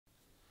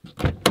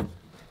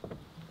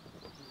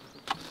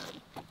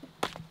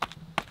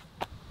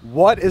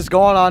What is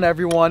going on,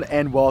 everyone,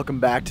 and welcome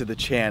back to the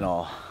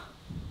channel.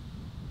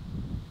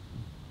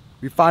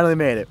 We finally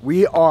made it.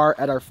 We are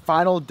at our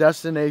final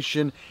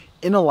destination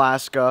in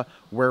Alaska,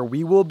 where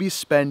we will be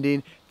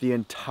spending the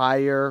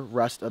entire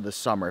rest of the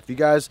summer. If you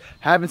guys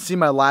haven't seen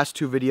my last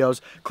two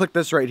videos, click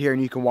this right here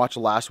and you can watch the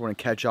last one and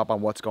catch up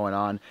on what's going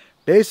on.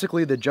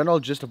 Basically, the general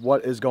gist of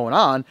what is going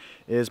on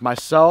is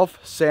myself,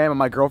 Sam, and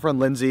my girlfriend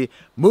Lindsay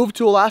moved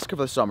to Alaska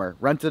for the summer,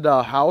 rented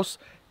a house,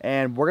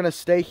 and we're gonna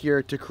stay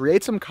here to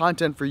create some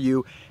content for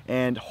you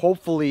and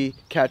hopefully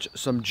catch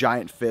some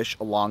giant fish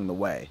along the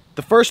way.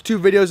 The first two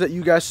videos that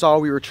you guys saw,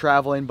 we were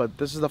traveling, but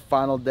this is the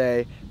final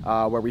day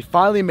where we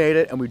finally made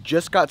it and we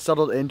just got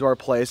settled into our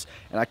place.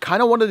 And I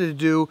kind of wanted to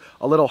do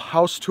a little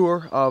house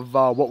tour of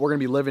what we're gonna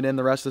be living in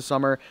the rest of the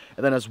summer.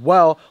 And then as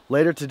well,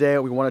 later today,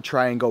 we wanna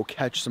try and go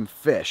catch some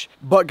fish.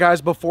 But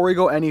guys, before we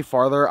go any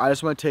farther, I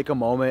just wanna take a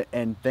moment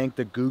and thank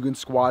the Guggen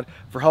Squad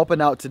for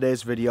helping out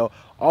today's video.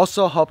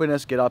 Also helping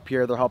us get up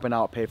here. They're helping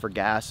out pay for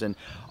gas and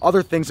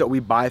other things that we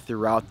buy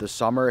throughout the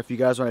summer. If you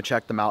guys want to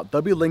check them out,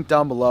 they'll be linked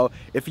down below.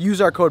 If you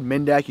use our code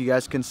MinnDak, you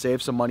guys can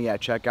save some money at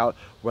checkout,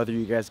 whether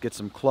you guys get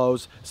some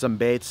clothes, some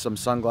baits, some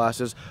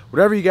sunglasses,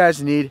 whatever you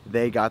guys need,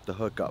 they got the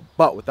hookup.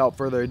 But without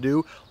further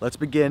ado, let's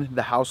begin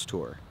the house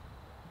tour.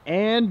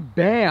 And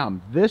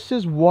bam, this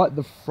is what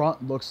the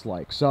front looks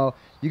like. So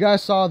you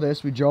guys saw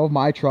this, we drove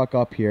my truck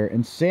up here,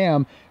 and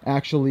Sam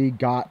actually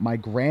got my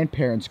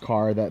grandparents'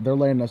 car that they're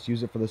letting us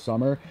use it for the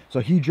summer, so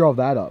he drove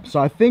that up. So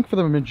I think for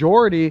the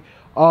majority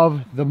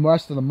of the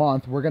rest of the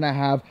month, we're gonna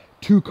have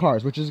two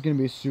cars, which is gonna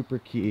be super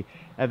key.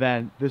 And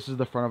then this is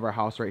the front of our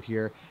house right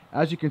here.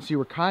 As you can see,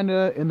 we're kind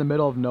of in the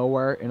middle of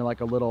nowhere in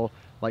like a little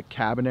like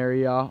cabin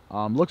area.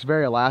 Looks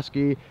very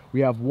Alaskan.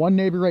 We have one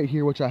neighbor right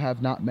here, which I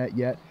have not met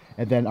yet.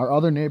 And then our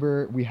other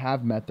neighbor we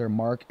have met, they're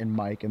Mark and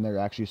Mike, and they're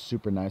actually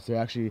super nice. They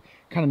actually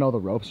kind of know the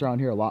ropes around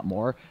here a lot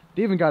more.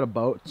 They even got a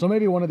boat, so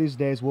maybe one of these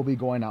days we'll be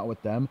going out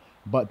with them,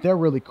 but they're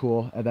really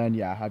cool. And then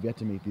yeah, I have yet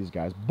to meet these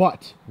guys,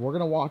 but we're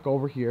gonna walk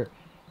over here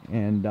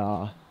and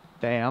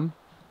bam,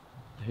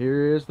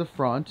 here is the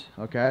front.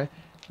 Okay,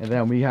 and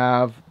then we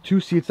have two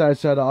seats I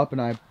set up,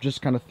 and I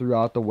just kind of threw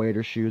out the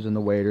waiter shoes and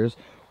the waders,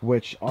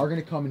 which are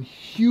gonna come in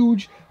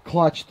huge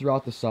clutch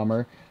throughout the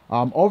summer.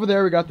 Over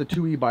there we got the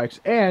two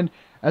e-bikes, and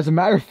as a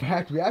matter of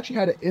fact, we actually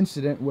had an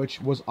incident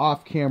which was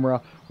off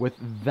camera with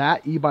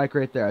that e-bike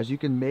right there. As you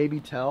can maybe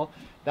tell,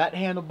 that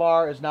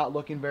handlebar is not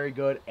looking very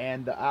good,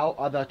 and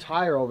the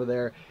tire over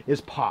there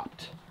is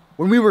popped.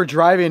 When we were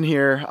driving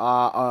here,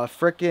 a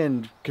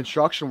frickin'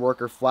 construction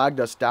worker flagged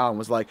us down,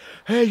 was like,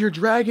 hey, you're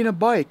dragging a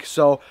bike.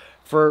 So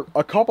for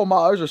a couple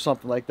miles or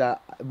something like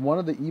that, one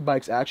of the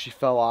e-bikes actually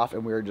fell off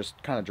and we were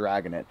just kind of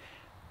dragging it.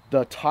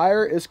 The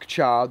tire is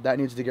ka-chowed, that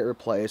needs to get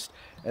replaced,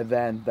 and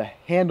then the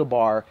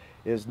handlebar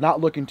is not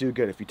looking too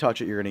good. If you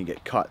touch it, you're gonna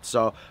get cut.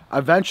 So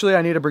eventually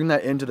I need to bring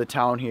that into the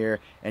town here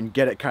and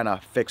get it kind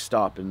of fixed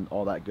up and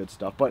all that good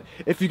stuff. But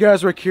if you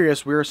guys were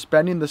curious, we were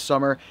spending the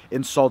summer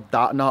in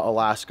Soldotna,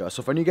 Alaska.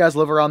 So if any of you guys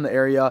live around the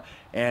area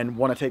and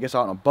want to take us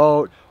out on a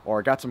boat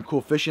or got some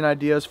cool fishing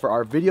ideas for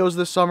our videos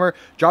this summer,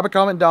 drop a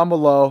comment down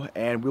below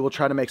and we will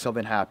try to make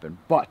something happen.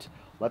 But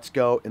let's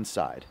go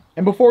inside.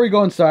 And before we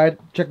go inside,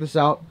 check this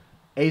out.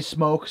 A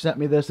Smoke sent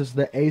me this. This is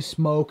the A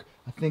Smoke,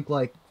 I think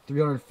like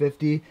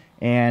 350,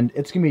 and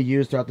it's gonna be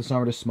used throughout the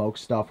summer to smoke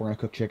stuff. We're gonna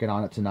cook chicken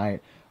on it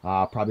tonight,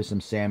 probably some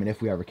salmon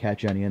if we ever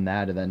catch any in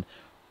that, and then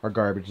our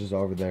garbage is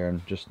over there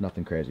and just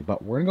nothing crazy.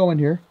 But we're gonna go in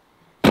here.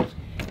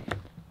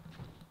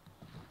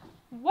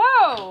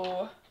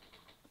 Whoa!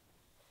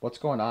 What's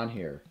going on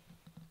here?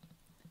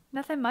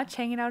 Nothing much,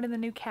 hanging out in the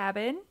new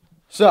cabin.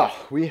 So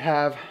we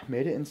have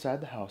made it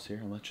inside the house here,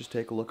 and let's just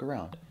take a look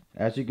around.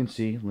 As you can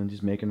see,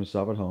 Lindsay's making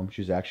herself at home.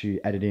 She's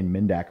actually editing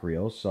MinnDak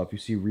reels. So if you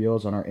see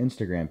reels on our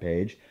Instagram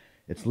page,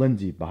 it's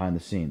Lindsay behind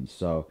the scenes.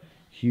 So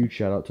huge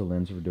shout out to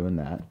Lindsay for doing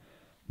that.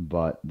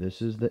 But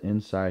this is the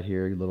inside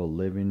here, your little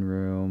living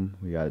room.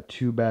 We got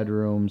 2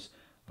 bedrooms,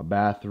 a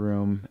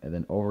bathroom, and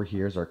then over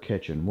here is our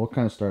kitchen. We'll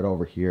kind of start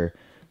over here.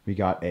 We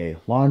got a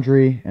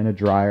laundry and a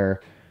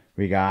dryer.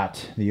 We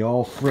got the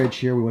old fridge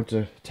here. We went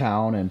to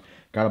town and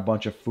got a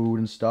bunch of food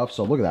and stuff.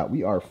 So look at that.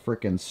 We are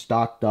freaking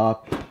stocked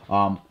up.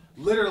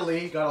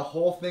 Literally got a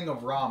whole thing of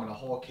ramen, a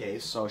whole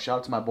case. So shout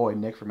out to my boy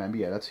Nick from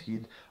NBA.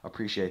 He'd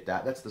appreciate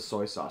that. That's the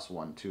soy sauce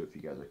one too, if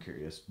you guys are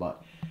curious.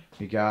 But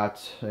we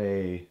got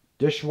a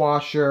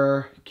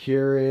dishwasher,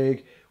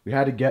 Keurig. We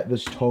had to get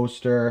this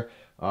toaster,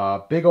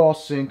 big old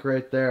sink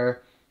right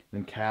there,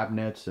 then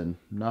cabinets, and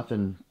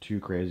nothing too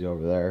crazy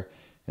over there.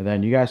 And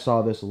then you guys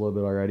saw this a little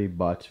bit already,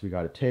 but we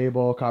got a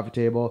table, coffee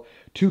table,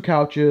 2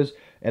 couches,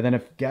 and then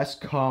if guests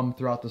come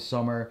throughout the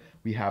summer,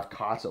 we have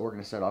cots that we're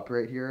going to set up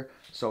right here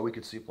so we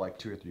could sleep like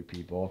 2 or 3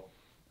 people.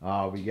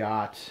 We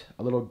got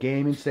a little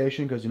gaming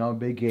station because, you know, I'm a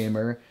big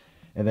gamer.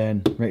 And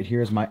then right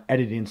here is my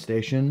editing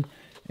station.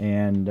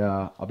 And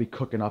I'll be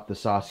cooking up the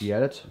saucy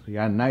edits. We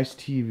got a nice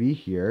TV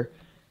here.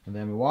 And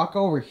then we walk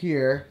over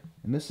here,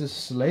 and this is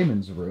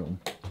Slayman's room.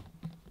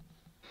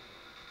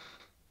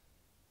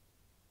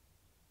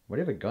 Why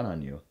do you have a gun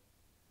on you?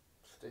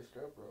 Stay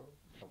strapped, bro.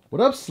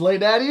 What up, Slay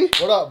Daddy?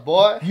 What up,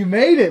 boy? You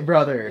made it,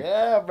 brother.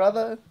 Yeah,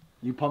 brother.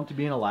 You pumped to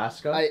be in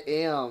Alaska? I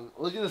am.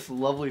 Look at this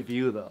lovely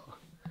view, though.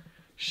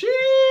 Sheesh.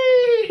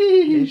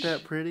 Ain't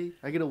that pretty?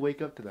 I get to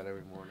wake up to that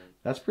every morning.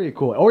 That's pretty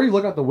cool. Or you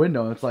look out the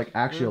window and it's like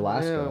actually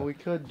Alaska. Yeah, we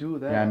could do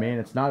that. Yeah, I mean,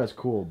 it's not as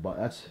cool, but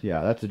that's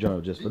the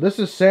general gist. But this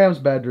is Sam's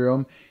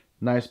bedroom.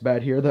 Nice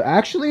bed here.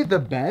 Actually, the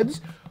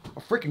beds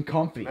are freaking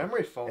comfy.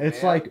 Memory foam,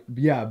 It's man. like,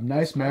 yeah,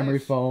 nice memory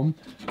foam.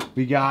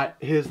 We got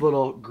his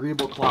little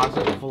greeble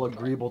closet full of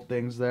greeble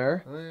things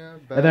there. Oh, yeah,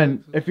 And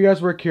then, if you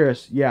guys were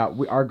curious, yeah,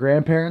 our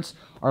grandparents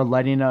are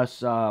letting us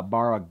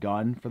borrow a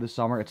gun for the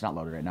summer. It's not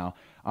loaded right now.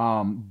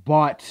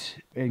 But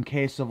in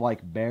case of like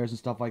bears and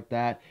stuff like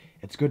that,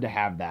 it's good to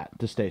have that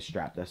to stay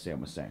strapped, as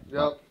Sam was saying.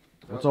 Yep.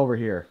 What's over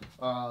here?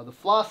 The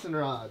flossing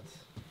rods.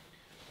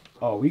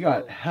 Oh, we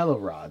got hella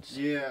rods.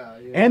 Yeah.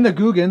 And the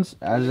Googans,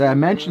 as I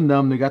mentioned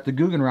them, we got the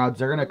Guggen rods.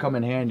 They're gonna come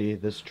in handy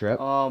this trip.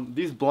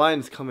 These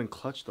blinds come in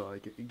clutch though.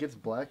 Like it gets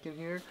black in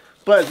here,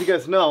 but as you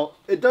guys know,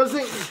 it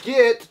doesn't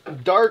get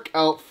dark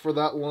out for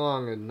that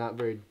long and not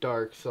very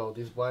dark. So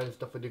these blinds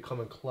definitely do come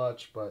in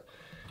clutch. But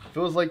if it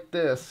was like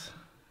this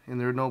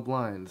and there were no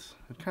blinds,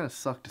 it kind of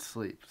sucked to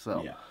sleep.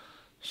 So Yeah.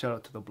 shout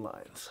out to the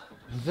blinds.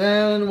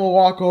 Then we'll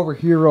walk over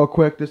here real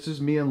quick. This is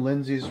me and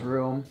Lindsay's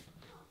room.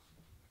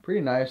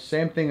 Pretty nice.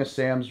 Same thing as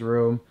Sam's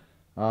room.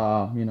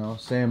 You know,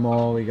 same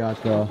old. We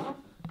got the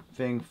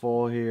thing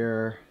full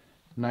here.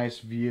 Nice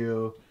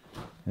view.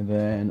 And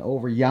then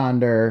over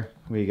yonder,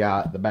 we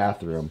got the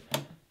bathroom.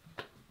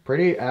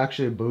 Pretty,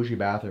 actually, bougie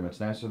bathroom. It's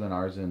nicer than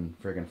ours in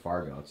friggin'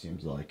 Fargo, it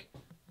seems like.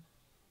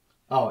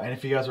 Oh, and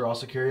if you guys are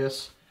also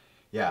curious,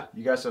 yeah,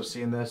 you guys have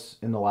seen this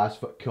in the last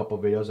couple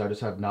videos. I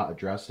just have not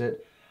addressed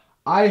it.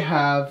 I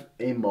have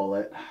a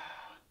mullet.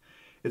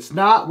 It's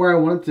not where I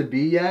want it to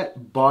be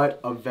yet,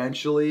 but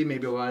eventually,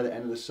 maybe by the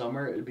end of the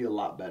summer, it'd be a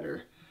lot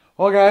better.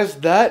 Well, guys,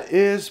 that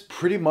is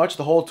pretty much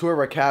the whole tour of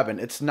our cabin.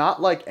 It's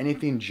not like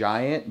anything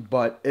giant,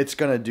 but it's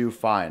going to do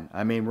fine.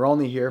 I mean, we're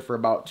only here for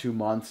about 2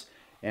 months,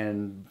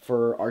 and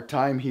for our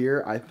time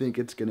here, I think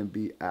it's going to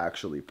be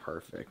actually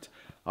perfect.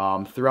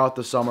 Throughout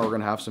the summer, we're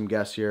going to have some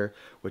guests here,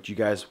 which you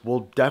guys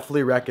will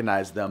definitely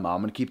recognize them.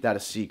 I'm going to keep that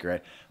a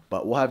secret,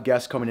 but we'll have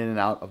guests coming in and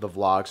out of the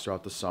vlogs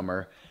throughout the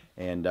summer.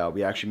 And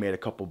we actually made a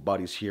couple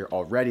buddies here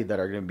already that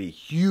are going to be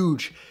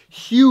huge,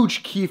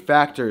 huge key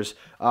factors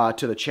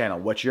to the channel,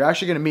 which you're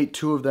actually going to meet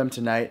 2 of them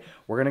tonight.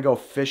 We're going to go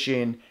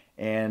fishing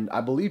and I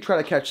believe try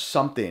to catch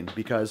something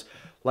because,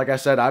 like I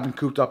said, I've been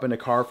cooped up in the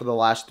car for the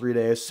last 3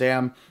 days.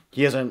 Sam,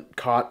 he hasn't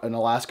caught an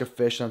Alaska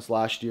fish since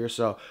last year,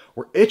 so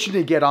we're itching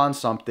to get on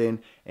something.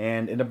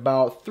 And in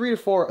about 3 to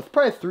 4,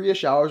 probably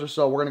 3-ish hours or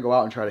so, we're going to go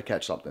out and try to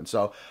catch something.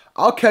 So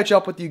I'll catch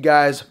up with you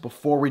guys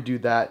before we do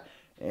that.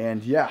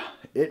 And yeah,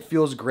 it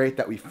feels great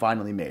that we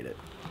finally made it.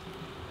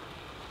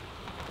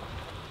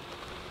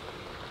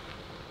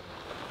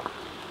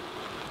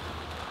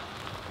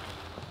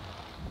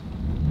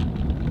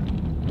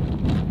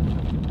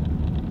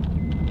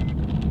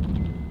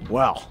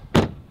 Well,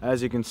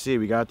 as you can see,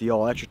 we got the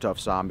old extra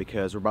toughs on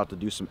because we're about to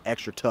do some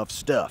extra tough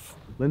stuff.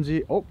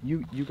 Lindsay, oh,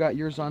 you got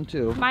yours on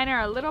too. Mine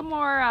are a little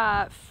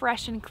more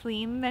fresh and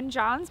clean than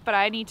John's, but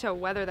I need to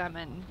weather them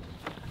and...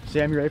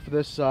 Sam, you ready for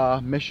this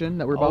mission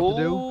that we're about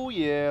to do? Oh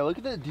yeah, look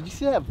at that. Did you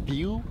see that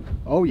view?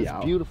 Oh yeah.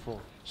 It's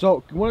beautiful.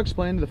 So, you want to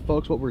explain to the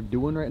folks what we're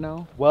doing right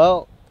now?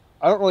 Well,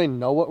 I don't really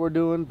know what we're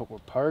doing, but we're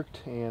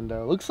parked and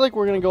looks like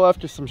we're gonna go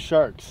after some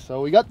sharks.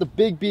 So we got the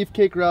big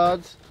beefcake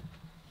rods.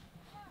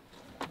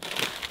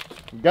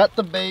 We got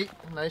the bait,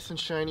 nice and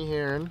shiny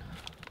herring.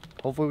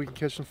 Hopefully we can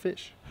catch some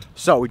fish.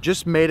 So we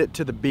just made it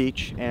to the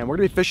beach and we're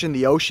gonna be fishing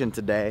the ocean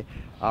today.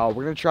 We're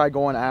gonna try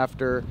going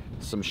after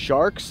some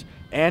sharks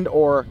and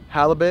or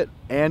halibut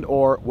and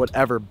or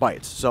whatever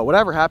bites. So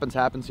whatever happens,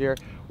 happens here.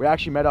 We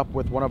actually met up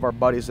with one of our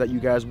buddies that you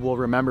guys will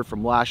remember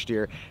from last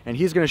year, and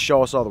he's gonna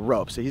show us all the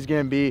ropes. So he's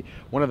gonna be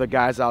one of the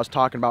guys I was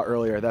talking about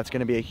earlier that's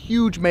gonna be a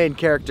huge main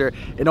character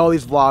in all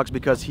these vlogs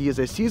because he is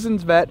a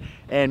seasoned vet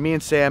and me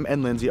and Sam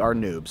and Lindsay are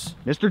noobs.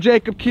 Mr.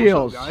 Jacob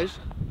Keels. What's up, guys?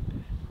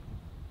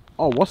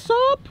 Oh, what's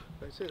up?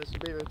 That's it, that's the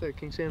bait right there,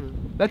 king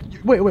salmon.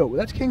 Wait,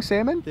 that's king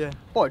salmon? Yeah.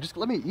 Oh, just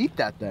let me eat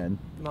that then.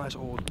 No, it's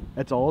old.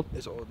 It's old?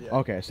 It's old, yeah.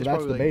 Okay, so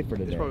that's the bait for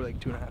today. It's probably like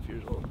 2.5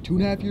 years old.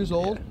 2.5 years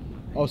old? Yeah.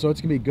 Oh, so it's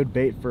gonna be good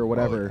bait for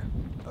whatever.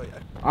 Oh yeah.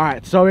 All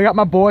right, so we got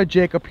my boy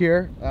Jacob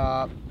here.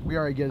 We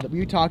already get it.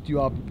 We talked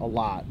you up a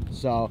lot.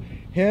 So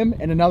him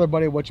and another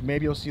buddy, which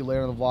maybe you'll see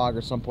later in the vlog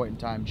or some point in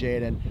time,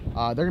 Jaden,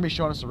 they're gonna be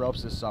showing us the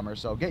ropes this summer.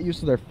 So get used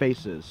to their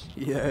faces.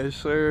 Yes,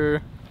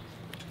 sir.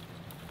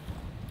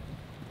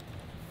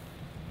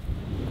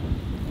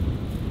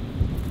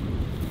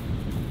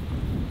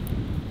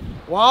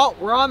 Well,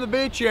 we're on the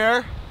beach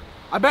here.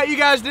 I bet you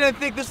guys didn't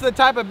think this is the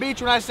type of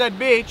beach when I said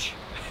beach.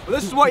 But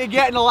this is what you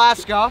get in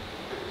Alaska.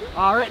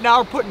 Right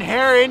now we're putting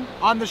herring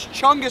on this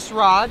Chungus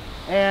rod.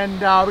 And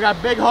we got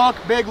big hook,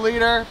 big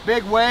leader,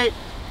 big weight,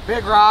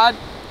 big rod.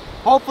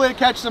 Hopefully to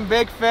catch some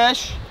big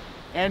fish.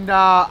 And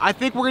I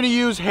think we're gonna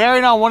use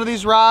herring on one of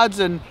these rods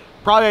and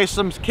probably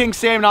some king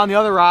salmon on the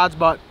other rods,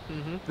 but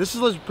This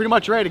is pretty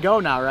much ready to go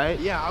now, right?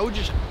 Yeah, I would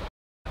just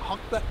huck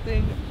that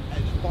thing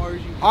as far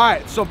as you can. All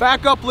right, so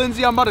back up,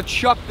 Lindsay. I'm about to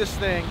chuck this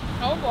thing.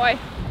 Oh boy.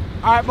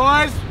 All right,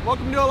 boys,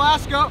 welcome to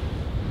Alaska.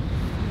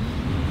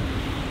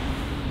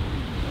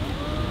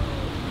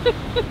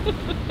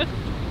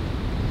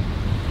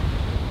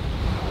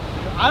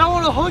 I don't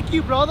want to hook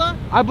you, brother.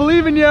 I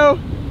believe in you.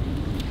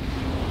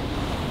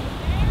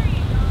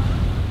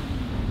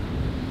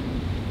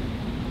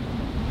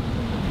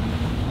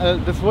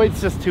 This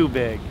weight's just too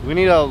big. We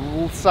need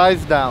a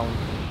size down.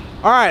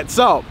 All right,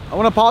 so I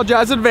want to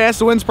apologize in advance.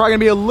 The wind's probably gonna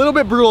be a little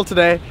bit brutal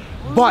today,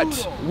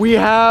 but we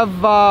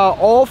have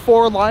all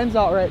 4 lines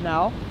out right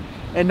now,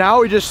 and now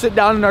we just sit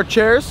down in our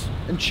chairs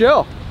and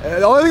chill.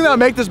 The only thing that would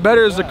make this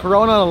better is the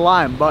Corona and the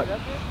lime, but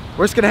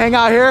we're just gonna hang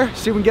out here,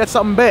 see if we can get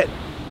something bit.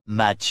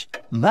 Much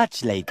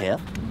later.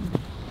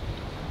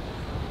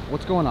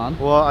 What's going on?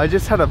 Well, I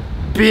just had a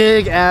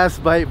big ass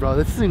bite, bro.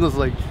 This thing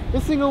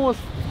almost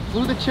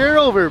flew the chair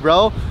over,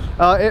 bro.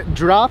 It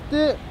dropped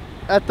it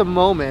at the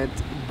moment,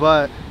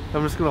 but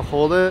I'm just gonna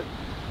hold it.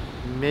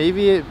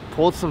 Maybe it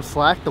pulled some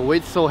slack. The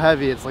weight's so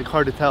heavy, it's like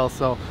hard to tell.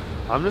 So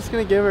I'm just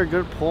gonna give her a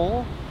good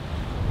pull.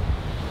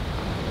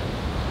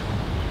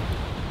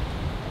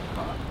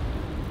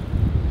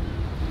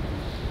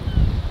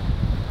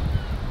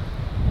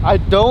 I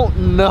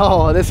don't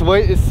know. This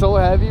weight is so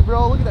heavy,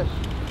 bro. Look at that.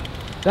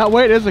 That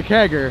weight is a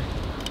kegger.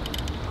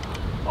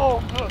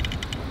 Oh,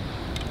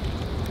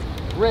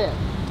 red.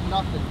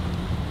 Nothing.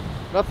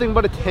 Nothing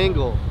but a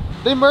tangle.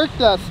 They murked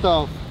that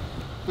stuff.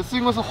 This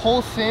thing was a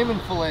whole salmon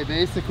fillet,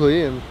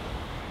 basically, and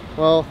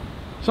well,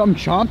 Something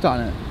chomped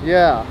on it.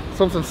 yeah,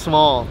 something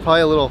small,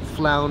 probably a little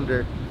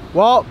flounder.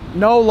 Well,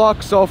 no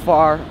luck so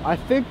far. I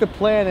think the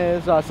plan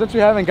is, since we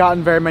haven't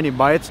gotten very many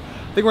bites,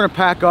 I think we're gonna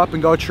pack up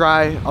and go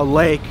try a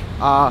lake.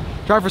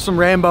 Try for some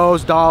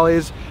rainbows,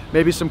 dollies,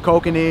 maybe some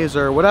kokanees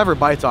or whatever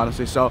bites,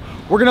 honestly. So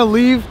we're gonna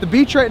leave the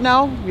beach right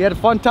now. We had a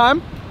fun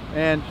time,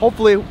 and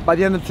hopefully by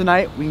the end of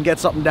tonight, we can get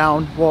something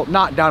down. Well,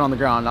 not down on the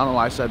ground, I don't know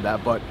why I said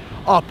that, but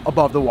up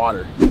above the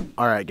water.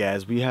 All right,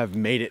 guys, we have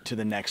made it to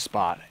the next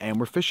spot, and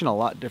we're fishing a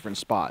lot different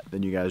spot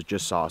than you guys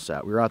just saw us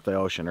at. We were at the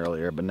ocean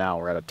earlier, but now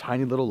we're at a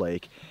tiny little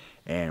lake,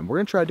 and we're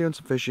gonna try doing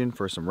some fishing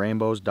for some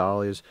rainbows,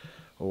 dollies,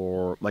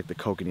 or like the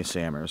kokanee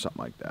salmon or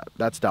something like that.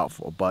 That's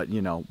doubtful, but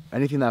you know,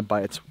 anything that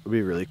bites would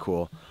be really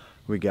cool.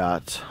 We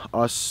got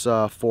us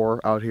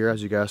 4 out here,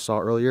 as you guys saw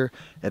earlier,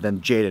 and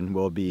then Jaden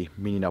will be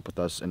meeting up with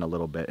us in a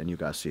little bit, and you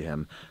guys see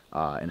him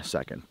in a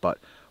second. But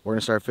we're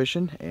gonna start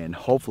fishing, and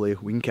hopefully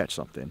we can catch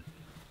something.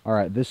 All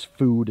right, this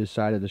food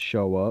decided to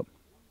show up.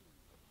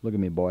 Look at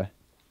me, boy.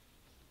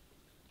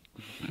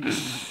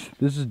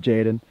 This is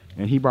Jaden,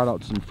 and he brought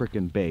out some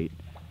freaking bait.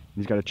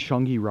 He's got a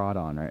chungy rod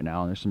on right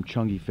now, and there's some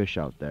chungy fish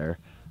out there.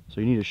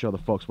 So you need to show the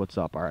folks what's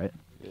up, all right?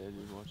 Yeah,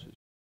 dude, watch this.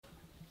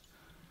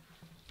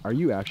 Are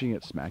you actually gonna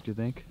get smacked, you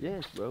think?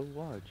 Yes, bro,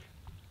 watch.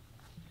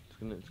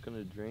 It's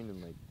gonna drain in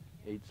like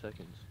 8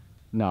 seconds.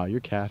 No, you're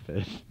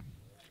catfish.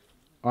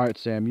 All right,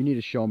 Sam, you need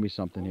to show me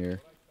something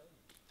here.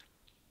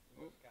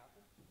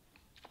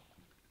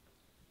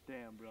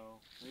 Damn, bro.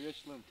 Maybe I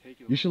should let him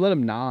take it. You should let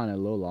him gnaw on it a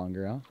little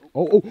longer, huh?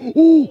 Oh!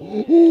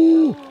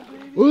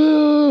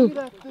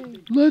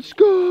 Let's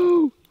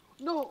go!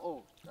 No!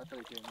 Oh, I thought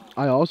he came off.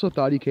 I also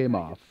thought he came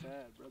off.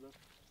 Sad, brother.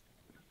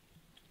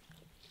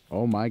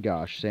 Oh my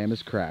gosh, Sam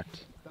is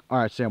cracked. All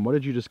right, Sam, what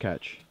did you just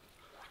catch?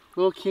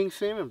 Little king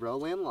salmon, bro.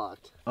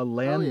 Landlocked. A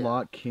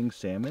landlocked king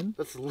salmon?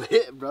 That's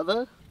lit,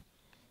 brother.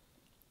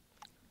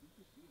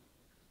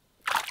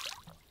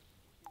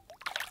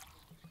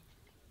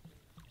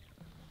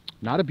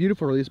 Not a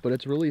beautiful release, but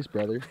it's released,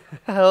 brother.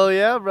 Hell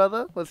yeah,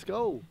 brother. Let's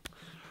go.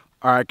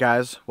 All right,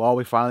 guys. Well,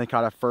 we finally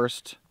caught our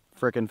first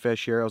frickin'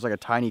 fish here. It was like a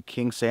tiny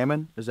king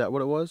salmon. Is that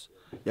what it was?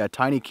 Yeah,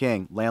 tiny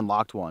king,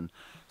 landlocked one.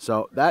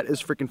 So that is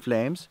frickin'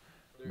 flames.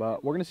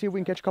 But we're gonna see if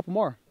we can catch a couple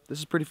more. This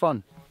is pretty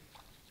fun.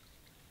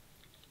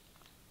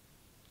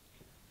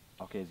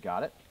 Okay, he's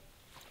got it.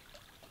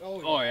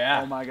 Oh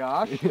yeah. Oh my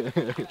gosh.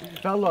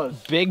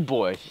 Fellas. Big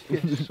boy.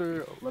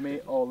 Sir, let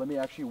me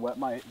actually wet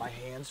my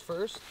hands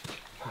first.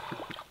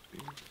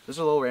 This is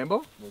a little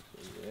rainbow?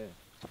 Yeah.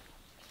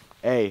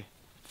 Hey,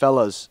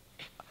 fellas,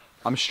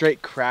 I'm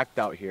straight cracked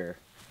out here.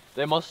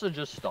 They must have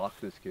just stocked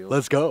this gill.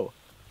 Let's go.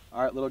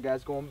 All right, little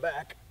guy's going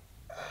back.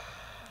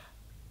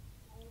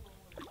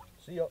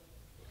 See ya.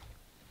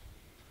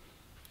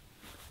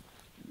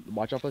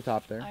 Watch out for the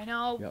top there. I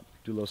know. Yep.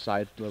 Do a little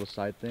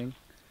side thing.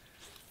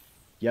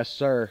 Yes,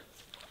 sir.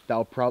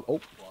 That'll probably.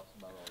 Oh.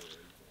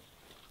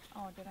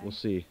 Oh, did I? We'll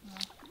see. No.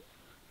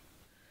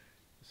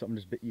 Something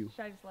just bit you.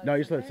 Should I just let No, it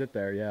you just let it sit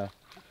there. Yeah.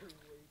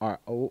 All right.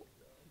 Oh.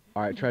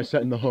 All right. Try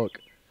setting the hook.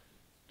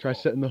 Try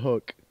setting the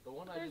hook. The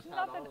one I There's just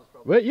had on nothing. was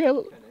probably Wait. Yeah.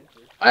 Look. 10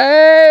 inches.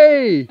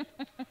 Hey!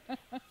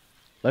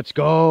 Let's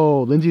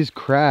go. Lindsay's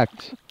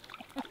cracked.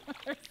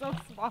 They're so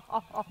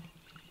small.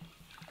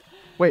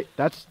 Wait,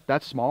 that's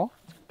small?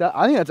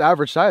 I think that's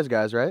average size,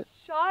 guys, right?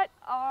 Shut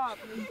up.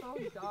 You're so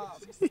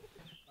dumb.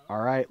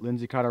 All right,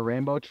 Lindsay caught a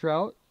rainbow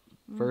trout.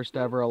 First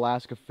ever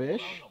Alaska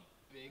fish.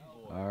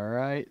 All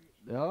right.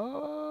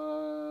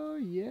 Oh,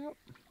 yeah.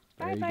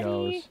 Bye, There he buddy.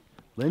 goes.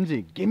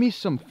 Lindsay, give me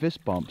some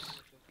fist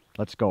bumps.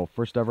 Let's go.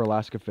 First ever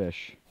Alaska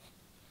fish.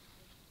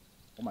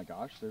 Oh my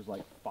gosh, there's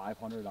like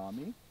 500 on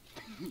me.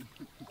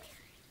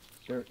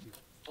 There.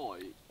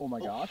 Oh my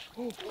gosh.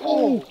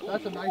 Oh,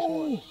 that's a nice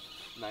one.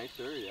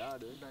 Nicer, yeah,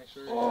 dude.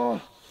 Nicer.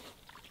 Oh.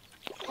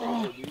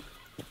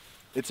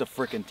 It's a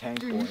freaking tank,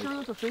 Dude, you boy. sure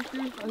that's a fish,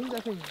 dude? I think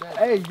that thing's dead.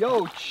 Hey,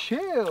 yo,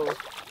 chill.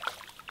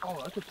 Oh,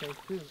 that's a tank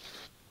too.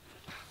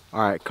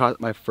 All right,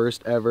 caught my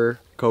first ever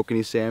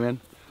kokanee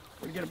salmon.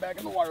 We're gonna get it back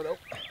in the water though.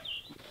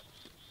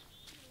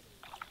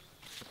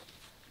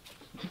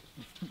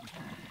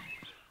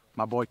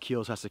 My boy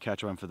Keels has to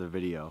catch one for the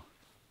video.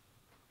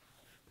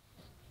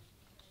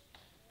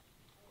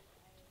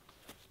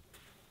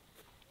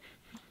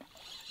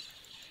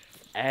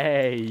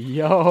 Hey,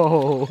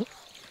 yo.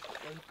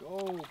 Let's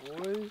go,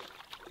 boys.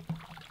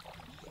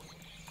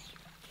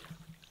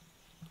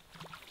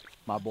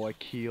 My boy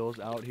Keels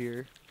out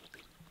here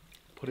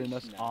putting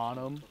us on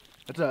him.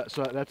 That's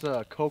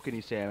a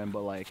kokanee salmon,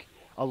 but like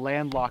a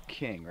landlocked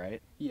king,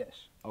 right? Yes.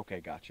 Okay,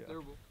 gotcha.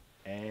 Terrible.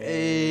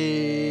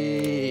 Hey.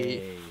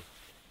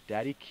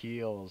 Daddy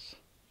Keels.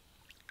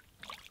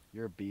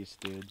 You're a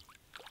beast, dude.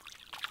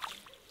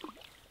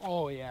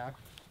 Oh, yeah.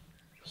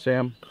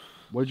 Sam,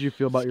 what did you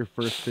feel about your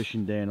first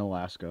fishing day in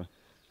Alaska?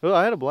 Well,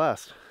 I had a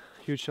blast.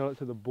 Huge shout out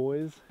to the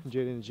boys,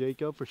 Jaden and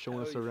Jacob, for showing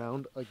us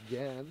around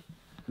again.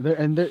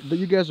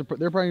 You guys are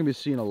they're probably gonna be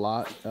seeing a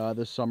lot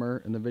this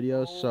summer in the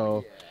videos,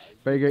 so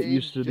better get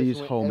used to these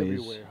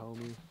homies.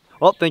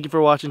 Well, thank you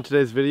for watching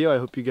today's video. I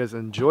hope you guys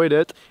enjoyed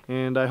it,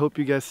 and I hope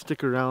you guys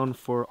stick around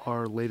for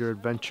our later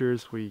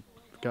adventures. We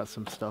got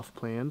some stuff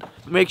planned.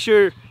 Make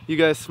sure you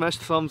guys smash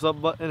the thumbs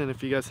up button, and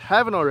if you guys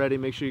haven't already,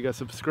 make sure you guys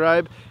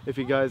subscribe if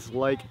you guys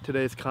like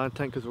today's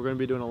content, because we're going to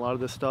be doing a lot of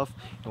this stuff,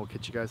 and we'll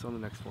catch you guys on the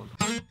next one.